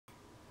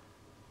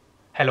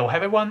Hello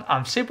everyone,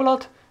 I'm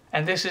Cipulot,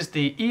 and this is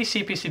the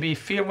EC PCB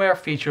Firmware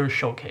Features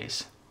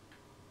Showcase.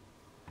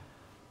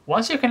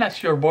 Once you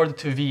connect your board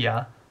to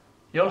VIA,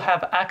 you'll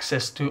have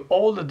access to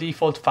all the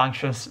default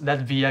functions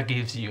that VIA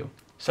gives you,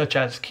 such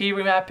as key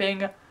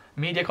remapping,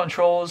 media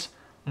controls,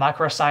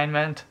 macro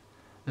assignment,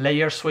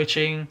 layer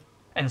switching,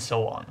 and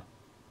so on.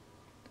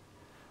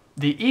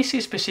 The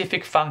EC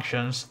specific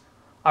functions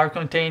are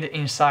contained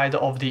inside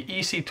of the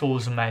EC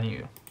Tools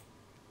menu.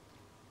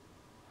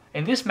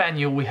 In this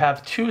menu we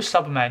have two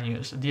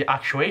submenus, the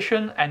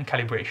actuation and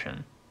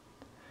calibration.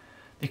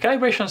 The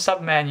calibration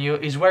submenu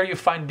is where you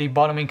find the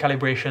bottoming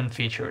calibration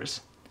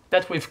features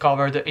that we've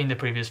covered in the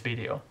previous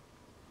video.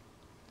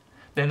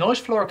 The noise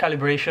floor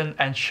calibration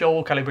and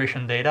show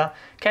calibration data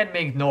can be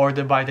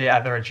ignored by the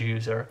average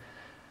user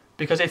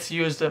because it's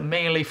used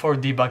mainly for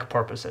debug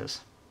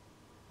purposes.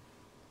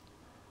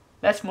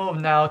 Let's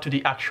move now to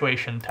the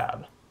actuation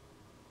tab.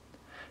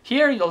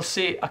 Here you'll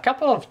see a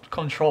couple of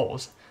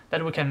controls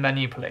that we can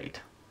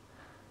manipulate.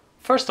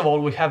 First of all,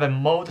 we have a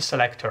mode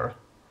selector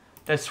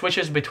that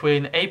switches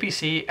between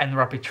APC and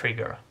rapid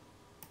trigger.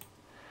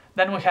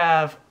 Then we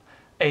have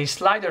a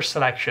slider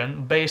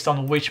selection based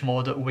on which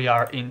mode we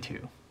are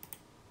into.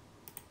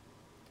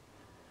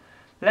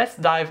 Let's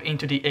dive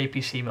into the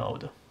APC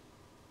mode.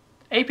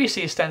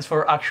 APC stands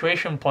for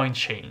Actuation Point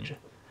Change,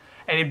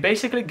 and it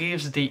basically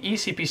gives the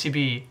EC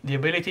PCB the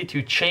ability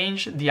to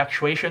change the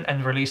actuation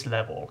and release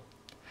level.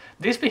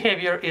 This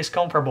behavior is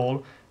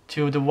comparable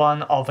to the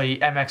one of a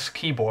MX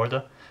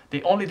keyboard.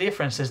 The only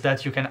difference is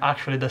that you can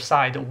actually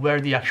decide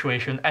where the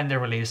actuation and the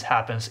release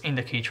happens in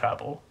the key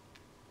travel.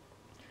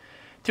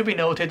 To be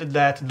noted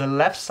that the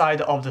left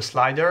side of the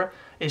slider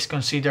is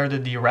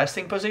considered the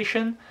resting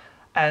position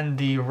and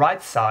the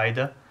right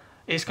side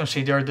is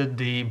considered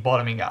the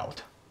bottoming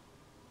out.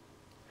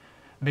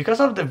 Because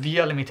of the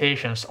VIA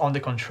limitations on the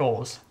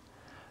controls,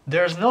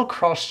 there is no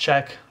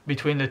cross-check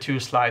between the two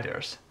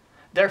sliders.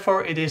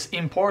 Therefore, it is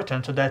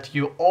important that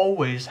you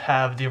always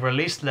have the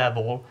release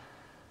level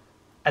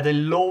at a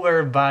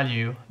lower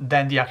value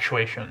than the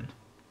actuation.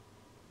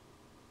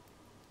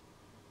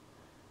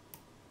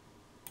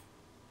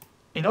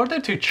 In order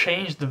to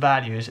change the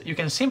values, you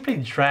can simply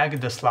drag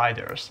the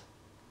sliders.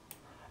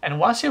 And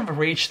once you've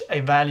reached a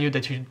value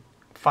that you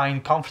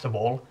find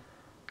comfortable,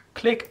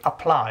 click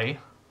Apply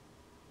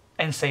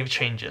and Save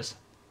Changes.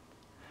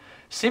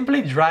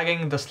 Simply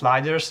dragging the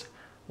sliders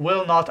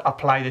will not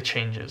apply the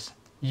changes.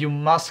 You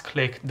must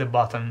click the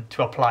button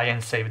to apply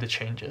and save the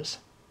changes.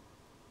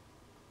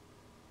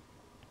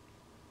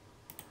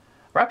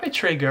 Rapid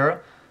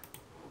Trigger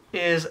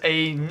is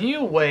a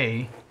new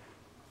way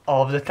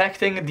of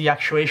detecting the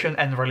actuation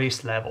and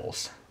release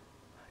levels.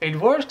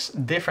 It works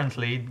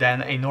differently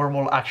than a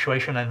normal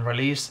actuation and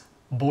release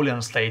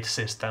Boolean state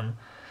system,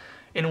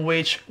 in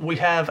which we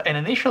have an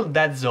initial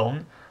dead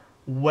zone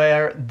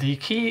where the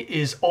key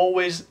is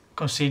always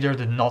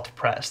considered not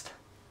pressed.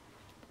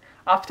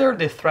 After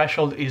the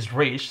threshold is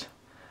reached,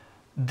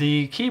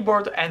 the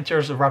keyboard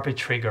enters rapid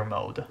trigger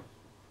mode.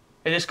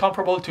 It is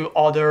comparable to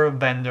other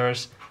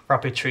vendors'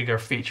 rapid trigger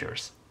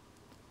features.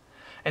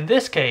 In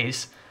this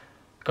case,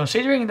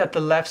 considering that the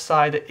left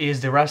side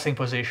is the resting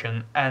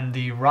position and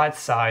the right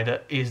side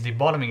is the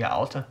bottoming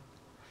out,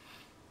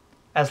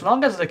 as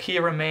long as the key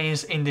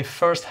remains in the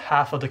first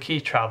half of the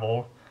key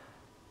travel,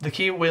 the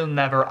key will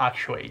never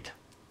actuate.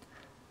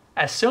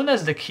 As soon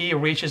as the key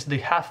reaches the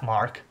half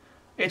mark,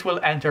 it will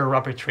enter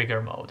rapid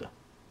trigger mode.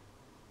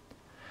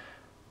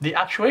 The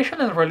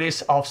actuation and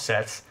release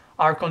offsets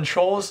are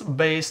controls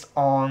based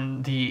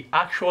on the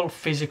actual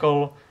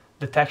physical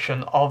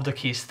detection of the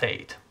key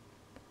state.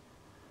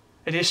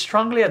 It is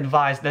strongly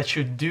advised that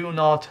you do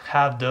not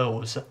have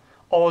those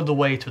all the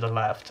way to the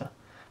left,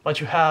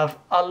 but you have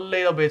a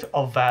little bit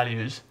of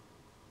values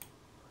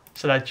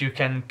so that you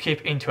can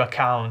keep into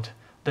account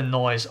the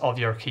noise of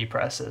your key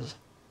presses.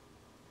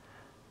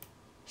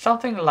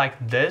 Something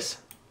like this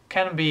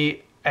can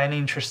be an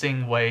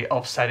interesting way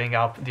of setting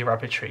up the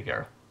rapid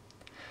trigger.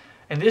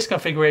 In this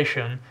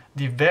configuration,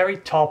 the very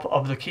top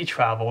of the key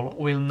travel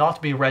will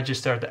not be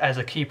registered as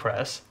a key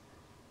press,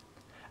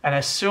 and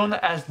as soon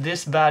as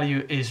this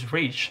value is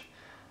reached,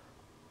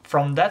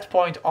 from that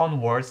point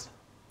onwards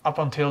up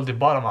until the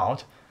bottom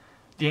out,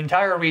 the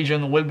entire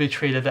region will be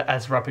treated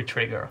as rapid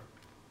trigger.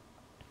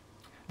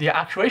 The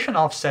actuation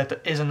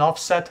offset is an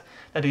offset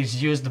that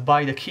is used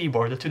by the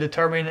keyboard to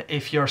determine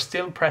if you're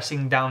still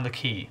pressing down the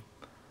key.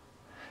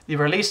 The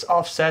release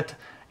offset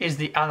is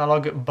the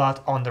analog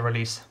but on the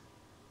release.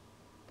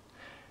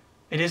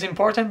 It is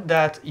important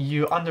that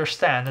you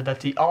understand that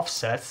the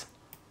offsets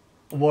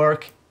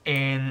work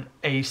in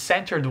a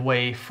centered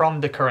way from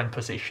the current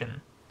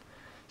position.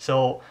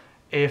 So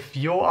if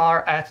you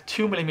are at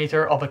 2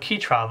 mm of a key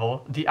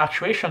travel, the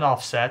actuation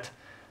offset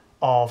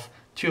of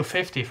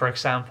 250, for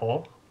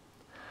example,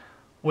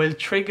 will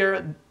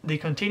trigger the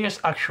continuous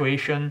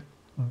actuation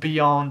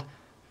beyond,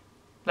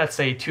 let's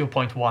say,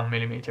 2.1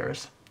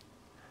 mm.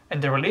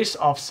 And the release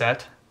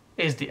offset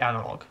is the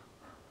analog.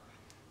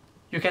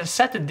 You can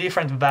set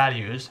different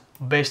values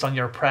based on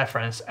your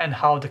preference and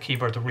how the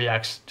keyboard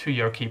reacts to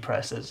your key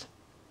presses.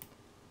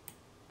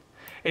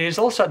 It is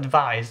also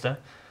advised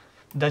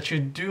that you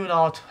do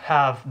not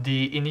have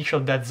the initial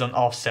dead zone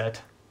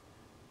offset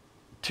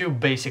to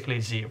basically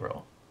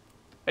 0.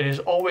 It is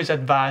always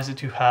advised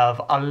to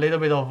have a little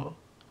bit of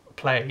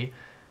play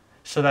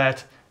so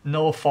that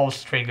no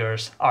false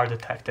triggers are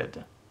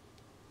detected.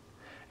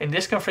 In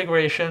this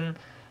configuration,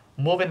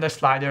 moving the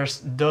sliders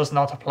does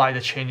not apply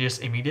the changes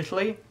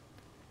immediately,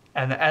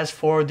 and as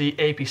for the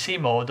APC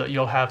mode,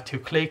 you'll have to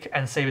click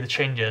and save the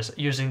changes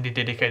using the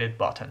dedicated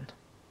button.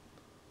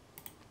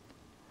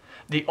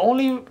 The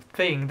only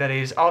thing that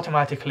is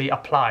automatically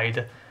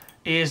applied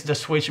is the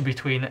switch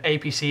between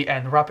APC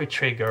and rapid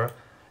trigger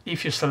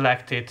if you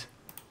select it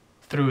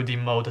through the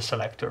mode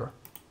selector.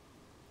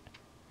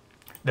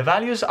 The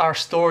values are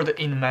stored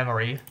in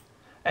memory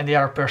and they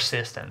are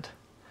persistent.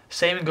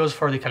 Same goes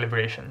for the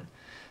calibration.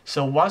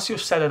 So once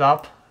you've set it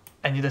up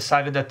and you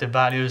decided that the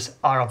values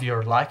are of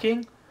your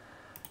liking,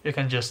 you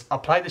can just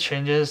apply the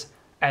changes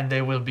and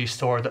they will be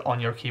stored on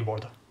your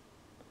keyboard.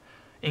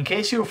 In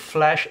case you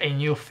flash a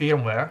new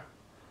firmware,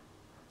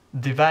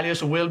 the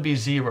values will be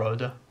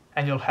zeroed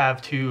and you'll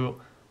have to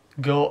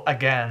go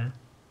again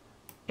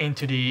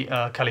into the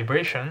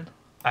calibration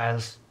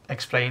as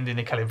explained in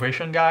the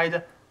calibration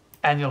guide,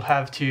 and you'll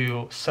have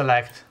to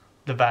select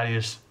the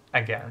values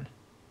again.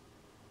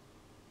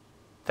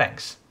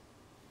 Thanks.